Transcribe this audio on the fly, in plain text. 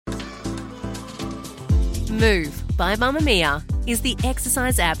Move by Mamamia is the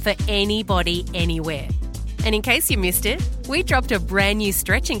exercise app for anybody, anywhere. And in case you missed it, we dropped a brand new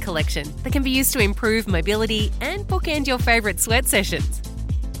stretching collection that can be used to improve mobility and bookend your favourite sweat sessions.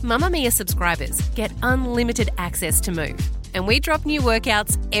 Mamamia subscribers get unlimited access to Move, and we drop new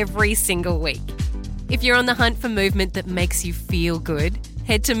workouts every single week. If you're on the hunt for movement that makes you feel good,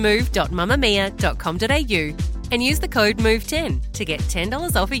 head to move.mamamia.com.au and use the code MOVE10 to get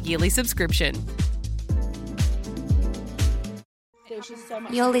 $10 off a yearly subscription.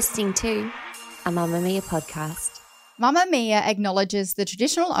 You're listening to a Mamamia podcast. Mamamia acknowledges the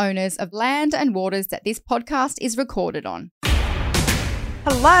traditional owners of land and waters that this podcast is recorded on.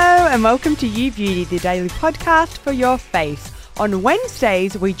 Hello and welcome to You Beauty, the daily podcast for your face. On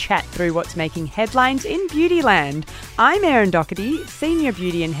Wednesdays, we chat through what's making headlines in Beautyland. I'm Erin Doherty, Senior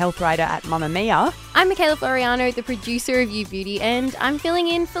Beauty and Health Writer at Mamamia. I'm Michaela Floriano, the producer of You Beauty, and I'm filling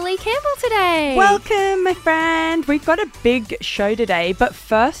in for Lee Campbell today. Welcome, my friend. We've got a big show today, but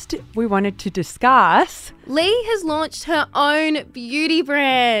first we wanted to discuss... Lee has launched her own beauty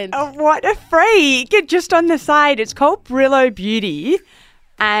brand. Oh, what a freak. Just on the side, it's called Brillo Beauty.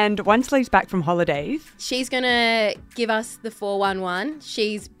 And once Lee's back from holidays... She's going to give us the 411.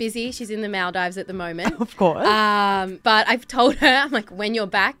 She's busy. She's in the Maldives at the moment. Of course. But I've told her, I'm like, when you're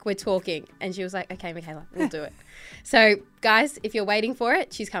back, we're talking. And she was like, okay, Michaela, we'll do it. So, guys, if you're waiting for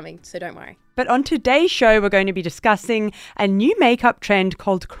it, she's coming. So don't worry. But on today's show, we're going to be discussing a new makeup trend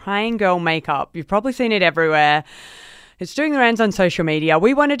called crying girl makeup. You've probably seen it everywhere. It's doing the rounds on social media.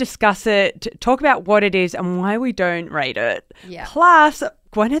 We want to discuss it, talk about what it is and why we don't rate it. Yeah. Plus,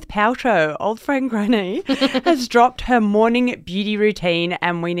 Gwyneth Paltrow, old friend Granny, has dropped her morning beauty routine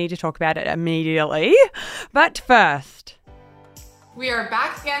and we need to talk about it immediately. But first... We are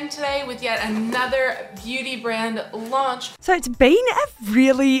back again today with yet another beauty brand launch. So it's been a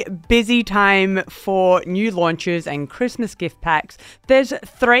really busy time for new launches and Christmas gift packs. There's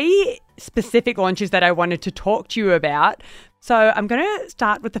 3 specific launches that I wanted to talk to you about. So I'm going to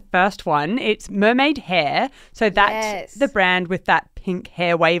start with the first one. It's Mermaid Hair. So that's the brand with that pink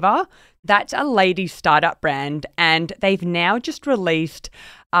hair waver. That's a lady startup brand and they've now just released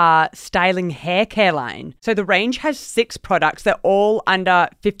a styling hair care line. So the range has 6 products. They're all under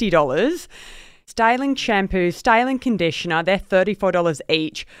 $50. Styling shampoo, styling conditioner, they're $34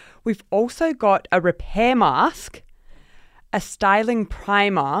 each. We've also got a repair mask, a styling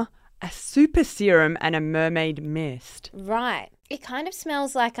primer, a super serum and a mermaid mist. Right. It kind of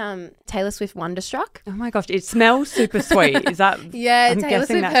smells like Taylor Swift Wonderstruck. Oh my gosh, it smells super sweet. Is that? Yeah, I'm Taylor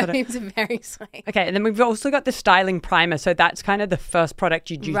guessing Swift perfumes are very sweet. Okay, and then we've also got the styling primer. So that's kind of the first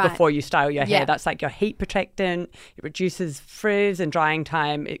product you'd use before you style your hair. Yeah. That's like your heat protectant. It reduces frizz and drying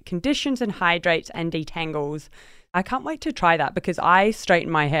time. It conditions and hydrates and detangles. I can't wait to try that because I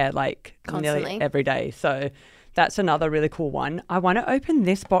straighten my hair like Constantly. nearly every day. So that's another really cool one. I want to open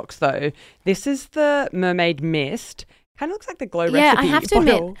this box though. This is the Mermaid Mist. Kind of looks like the Glow Recipe. Yeah, I have to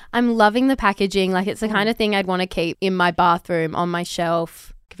admit, bottle. I'm loving the packaging. Like, it's the kind of thing I'd want to keep in my bathroom on my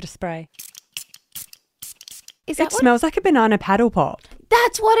shelf. Give it a spray. Is that It smells like a banana paddle pop.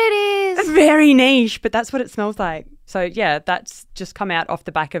 That's what it is. Very niche, but that's what it smells like. So yeah, that's just come out off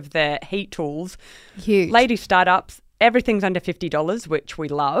the back of their heat tools. Huge. Lady startups. Everything's under $50, which we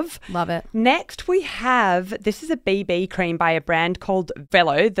love. Love it. Next, we have, this is a BB cream by a brand called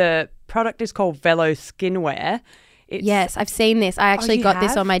Velo. The product is called Velo Skinwear. Yes, I've seen this. I actually you got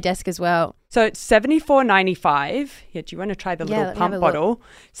this have? on my desk as well. So it's $74.95. Yeah, do you want to try the Yeah, little let me have pump a bottle?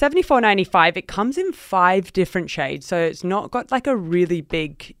 $74.95. It comes in 5 different shades, so it's not got like a really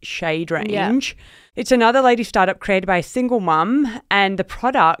big shade range. Yeah. It's another lady startup created by a single mum, and the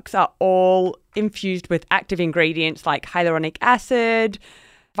products are all infused with active ingredients like hyaluronic acid,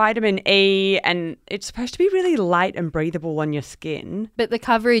 vitamin E, and it's supposed to be really light and breathable on your skin. But the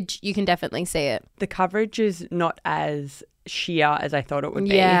coverage, you can definitely see it. The coverage is not as sheer as I thought it would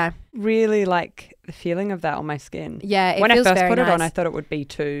be. Yeah. Really like the feeling of that on my skin. Yeah, it when feels I first very put it on, nice. I thought it would be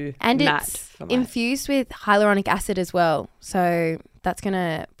too And matte. it's for my... infused with hyaluronic acid as well. So that's going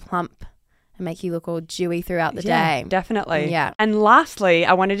to plump and make you look all dewy throughout the day. Definitely. Yeah. And lastly,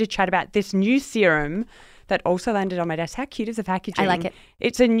 I wanted to chat about this new serum that also landed on my desk. How cute is the packaging? I like it.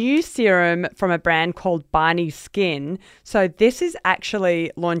 It's a new serum from a brand called Barney Skin. So this is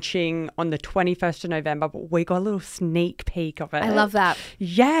actually launching on the 21st of November, but we got a little sneak peek of it. I love that.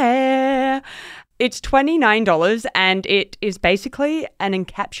 Yeah. It's $29 and it is basically an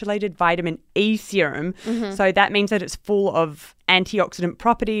encapsulated vitamin E serum. Mm-hmm. So that means that it's full of antioxidant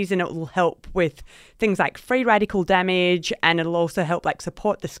properties and it will help with things like free radical damage, and it'll also help like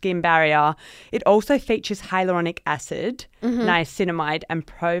support the skin barrier. It also features hyaluronic acid, Mm-hmm. niacinamide and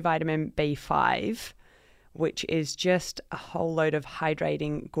provitamin B5. which is just a whole load of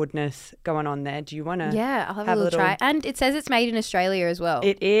hydrating goodness going on there. Do you want to? Yeah, I'll have a little try. And it says it's made in Australia as well.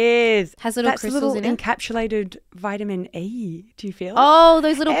 It is. Has little crystals in it. Encapsulated vitamin E. Do you feel it? Oh,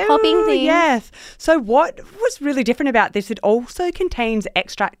 those little popping things. Yes. So what was really different about this, it also contains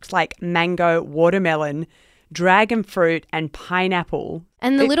extracts like mango, watermelon, dragon fruit and pineapple.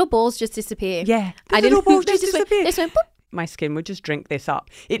 And the little balls just disappear. Yeah. The little balls just disappear. They just went boop. My skin would just drink this up.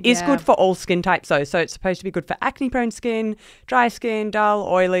 It is good for all skin types though. So it's supposed to be good for acne-prone skin, dry skin, dull,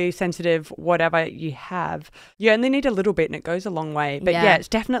 oily, sensitive, whatever you have. You only need a little bit and it goes a long way. But yeah, it's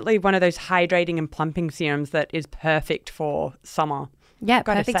definitely one of those hydrating and plumping serums that is perfect for summer. Yeah,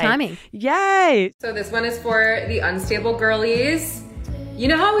 perfect timing. Yay! So this one is for the unstable girlies. You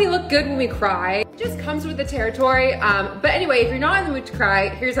know how we look good when we cry? It just comes with the territory. But anyway, if you're not in the mood to cry,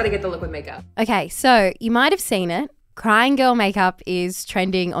 here's how to get the look with makeup. Okay, so you might have seen it. Crying girl makeup is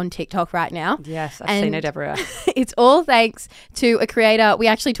trending on TikTok right now. Yes, I've seen it everywhere. It's all thanks to a creator we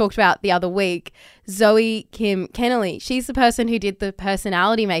actually talked about the other week, Zoe Kim Kennelly. She's the person who did the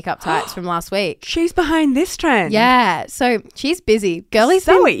personality makeup types from last week. She's behind this trend. Yeah, so she's busy. Girlie's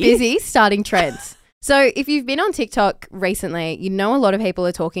been busy starting trends. So if you've been on TikTok recently, you know a lot of people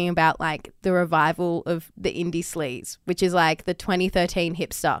are talking about like the revival of the indie sleaze, which is like the 2013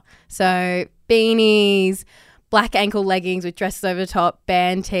 hipster. So beanies, black ankle leggings with dresses over the top,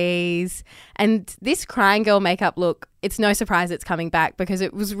 band tees. And this crying girl makeup look, it's no surprise it's coming back because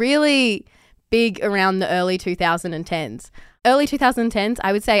it was really big around the early 2010s. Early 2010s,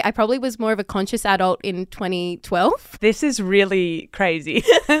 I would say I probably was more of a conscious adult in 2012. This is really crazy.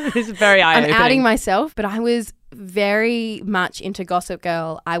 This is very eye-opening. I'm outing myself, but I was very much into Gossip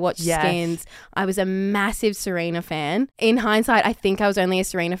Girl. I watched Skins. I was a massive Serena fan. In hindsight, I think I was only a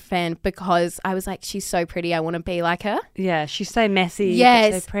Serena fan because I was like, she's so pretty. I want to be like her. Yeah, she's so messy.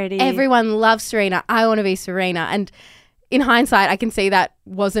 Yes, so pretty. Everyone loves Serena. I want to be Serena. And in hindsight, I can see that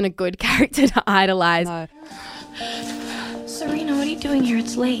wasn't a good character to idolize. No. Serena, what are you doing here?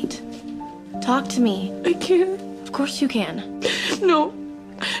 It's late. Talk to me. I can't. Of course you can. No,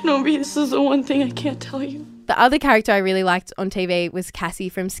 B, this is the one thing I can't tell you. The other character I really liked on TV was Cassie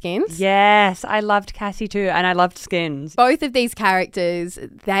from Skins. Yes, I loved Cassie too, and I loved Skins. Both of these characters,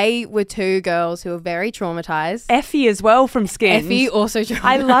 they were two girls who were very traumatized. Effie as well from Skins. Effie also traumatized.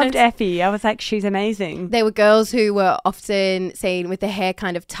 I loved Effie. I was like, she's amazing. They were girls who were often seen with their hair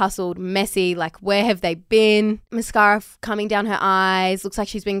kind of tousled, messy, like where have they been? Mascara coming down her eyes, looks like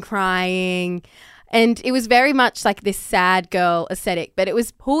she's been crying. And it was very much like this sad girl aesthetic, but it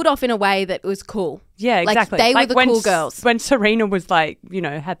was pulled off in a way that was cool. Yeah, exactly. Like they were the cool girls. When Serena was like, you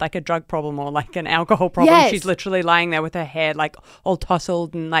know, had like a drug problem or like an alcohol problem, she's literally lying there with her hair like all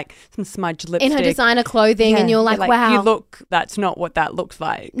tousled and like some smudged lipstick. In her designer clothing, and you're like, wow. You look, that's not what that looks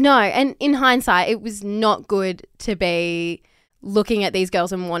like. No, and in hindsight, it was not good to be looking at these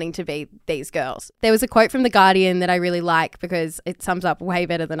girls and wanting to be these girls. There was a quote from The Guardian that I really like because it sums up way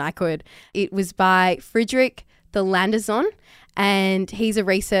better than I could. It was by Fredrik de Landerson, and he's a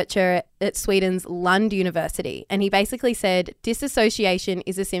researcher at Sweden's Lund University. And he basically said, disassociation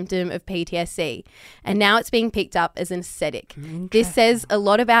is a symptom of PTSD, and now it's being picked up as an aesthetic. This says a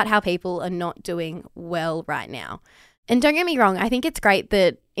lot about how people are not doing well right now. And don't get me wrong, I think it's great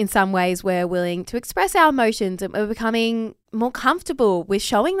that in some ways we're willing to express our emotions and we're becoming more comfortable with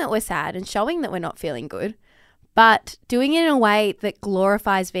showing that we're sad and showing that we're not feeling good. But doing it in a way that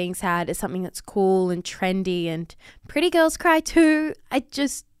glorifies being sad is something that's cool and trendy and pretty girls cry too, I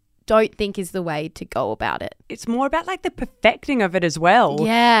just don't think is the way to go about it. It's more about like the perfecting of it as well.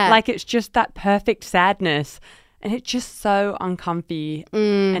 Yeah. Like it's just that perfect sadness and it's just so uncomfy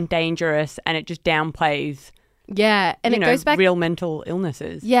and dangerous and it just downplays. Yeah, and it goes back real mental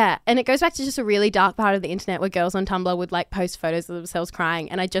illnesses. Yeah, and it goes back to just a really dark part of the internet where girls on Tumblr would like post photos of themselves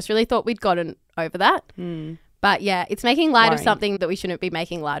crying, and I just really thought we'd gotten over that. But yeah, it's making light of something that we shouldn't be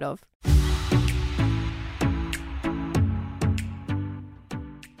making light of.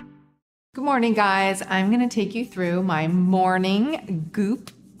 Good morning, guys. I'm going to take you through my morning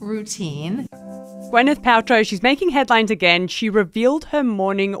Goop routine. Gwyneth Paltrow, she's making headlines again. She revealed her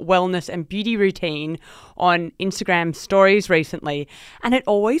morning wellness and beauty routine on Instagram stories recently, and it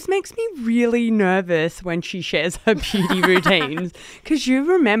always makes me really nervous when she shares her beauty routines because you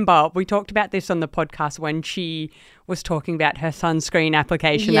remember we talked about this on the podcast when she was talking about her sunscreen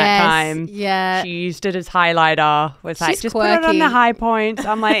application that time. Yeah. She used it as highlighter. Was like, She's just quirky. put it on the high points.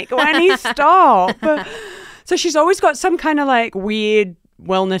 I'm like, Gwenny, stop. So she's always got some kind of like weird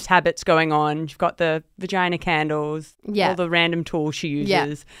wellness habits going on. You've got the vagina candles, all the random tools she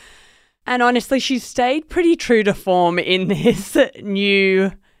uses. Yeah. And honestly, she's stayed pretty true to form in this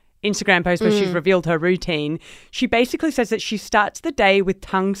new Instagram post where she's revealed her routine. She basically says that she starts the day with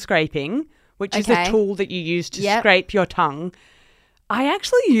tongue scraping, which is a tool that you use to scrape your tongue. I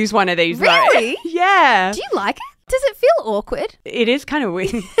actually use one of these. Really? Yeah. Do you like it? Does it feel awkward? It is kind of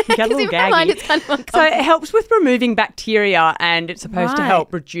weird. You get a little in my gaggy. mind, it's kind of uncomfortable. So it helps with removing bacteria and it's supposed to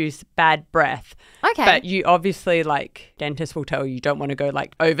help reduce bad breath. Okay. But you obviously, like, dentists will tell you don't want to go,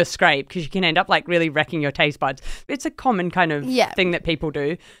 like, over scrape because you can end up, like, really wrecking your taste buds. It's a common kind of thing that people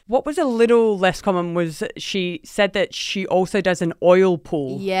do. What was a little less common was she said that she also does an oil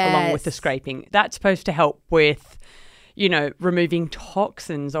pull along with the scraping. That's supposed to help with, you know, removing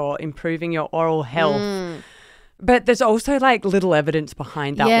toxins or improving your oral health. But there's also like little evidence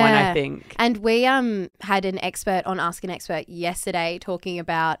behind that one, I think. And we had an expert on Ask an Expert yesterday talking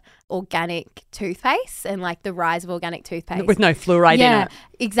about organic toothpaste and like the rise of organic toothpaste. With no fluoride in it.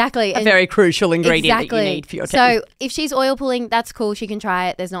 Exactly. A very crucial ingredient that you need for your teeth. So if she's oil pulling, that's cool. She can try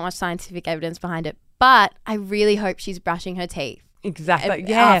it. There's not much scientific evidence behind it. But I really hope she's brushing her teeth.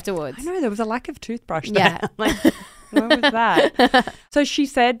 Exactly. Afterwards. I know, there was a lack of toothbrush there. Like, what was that? So she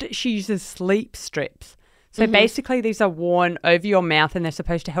said she uses sleep strips. So basically these are worn over your mouth and they're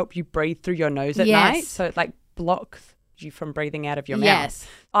supposed to help you breathe through your nose at night. So it like blocks you from breathing out of your mouth.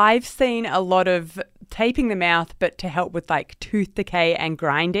 I've seen a lot of taping the mouth, but to help with like tooth decay and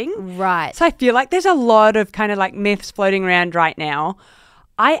grinding. Right. So I feel like there's a lot of kind of like myths floating around right now.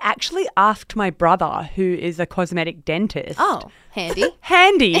 I actually asked my brother, who is a cosmetic dentist. Oh, handy.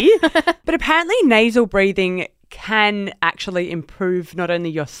 Handy. But apparently nasal breathing can actually improve not only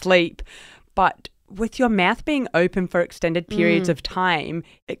your sleep, but with your mouth being open for extended periods of time,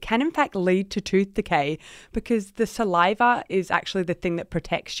 it can in fact lead to tooth decay because the saliva is actually the thing that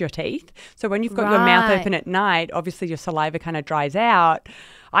protects your teeth. So when you've got your mouth open at night, obviously your saliva kind of dries out.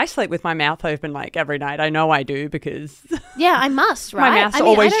 I sleep with my mouth open like every night. I know I do because yeah, I must, right? My mouth's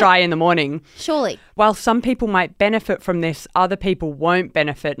always dry in the morning. Surely. While some people might benefit from this, other people won't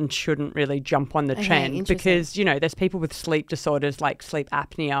benefit and shouldn't really jump on the trend because, you know, there's people with sleep disorders like sleep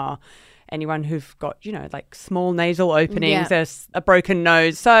apnea, anyone who've got, you know, like small nasal openings, there's a broken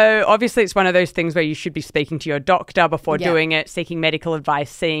nose. So obviously it's one of those things where you should be speaking to your doctor before doing it, seeking medical advice,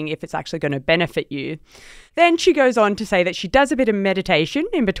 seeing if it's actually going to benefit you. Then she goes on to say that she does a bit of meditation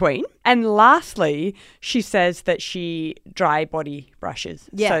in between. And lastly, she says that she dry body brushes.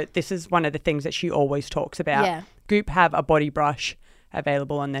 So this is one of the things that she always talks about. Goop have a body brush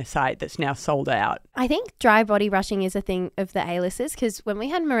available on their site that's now sold out. I think dry body brushing is a thing of the A-listers because when we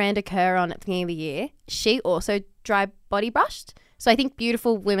had Miranda Kerr on at the beginning of the year, she also dry body brushed. So I think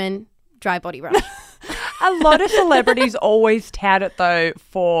beautiful women dry body brush. A lot of celebrities always tout it though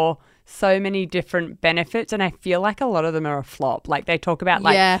for so many different benefits and I feel like a lot of them are a flop. Like they talk about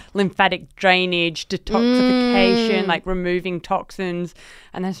like lymphatic drainage, detoxification, like removing toxins,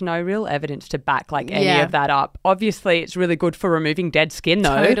 and there's no real evidence to back like any of that up. Obviously it's really good for removing dead skin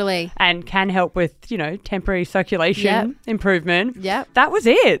though. Totally. And can help with, you know, temporary circulation improvement. Yep. That was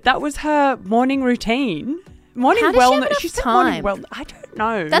it. That was her morning routine. Morning wellness. She said morning wellness. I don't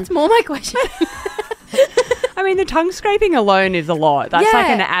know. That's more my question. I mean, the tongue scraping alone is a lot. That's like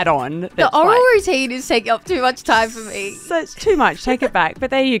an add-on. The oral routine is taking up too much time for me. So it's too much. Take it back. But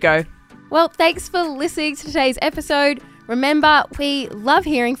there you go. Well, thanks for listening to today's episode. Remember, we love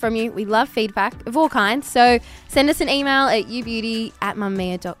hearing from you. We love feedback of all kinds. So send us an email at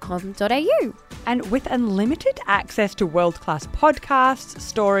youbeauty@mamamia.com.au. And with unlimited access to world-class podcasts,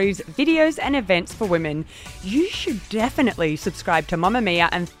 stories, videos and events for women, you should definitely subscribe to Mamamia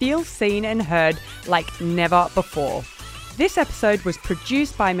and feel seen and heard like never before. This episode was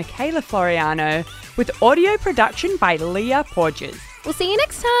produced by Michaela Floriano with audio production by Leah Porges. We'll see you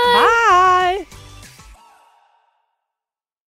next time. Bye.